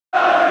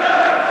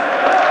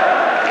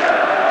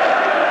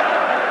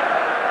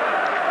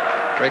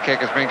Free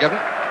kick has been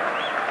given.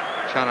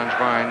 Challenged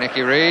by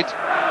Nicky Reid.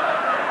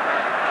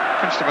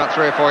 Finished about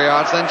 3 or 4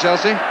 yards then,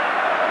 Chelsea.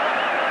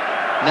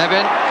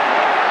 Nevin.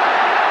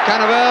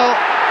 Cannavale.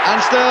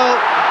 And still.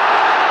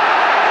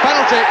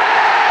 Penalty.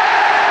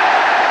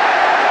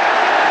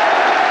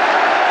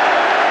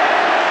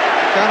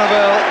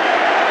 Cannavale,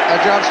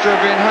 adjudged to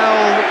have been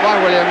held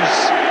by Williams.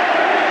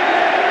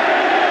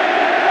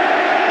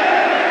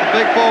 The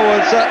big forward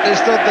certainly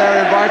stood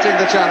there inviting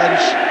the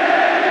challenge.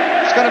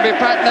 It's going to be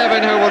Pat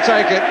Nevin who will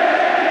take it.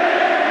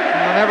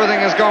 And everything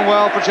has gone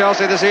well for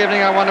Chelsea this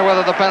evening. I wonder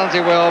whether the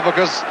penalty will,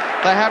 because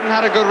they haven't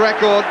had a good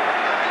record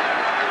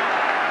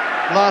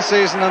last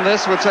season in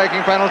this with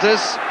taking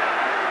penalties.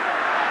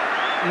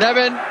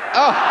 Nevin,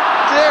 oh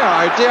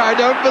dear, I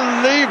don't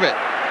believe it.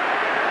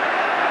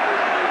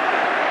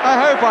 I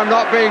hope I'm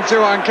not being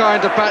too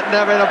unkind to Pat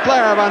Nevin, a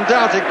player of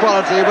undoubted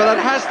quality, but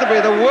it has to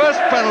be the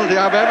worst penalty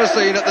I've ever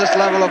seen at this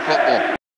level of football.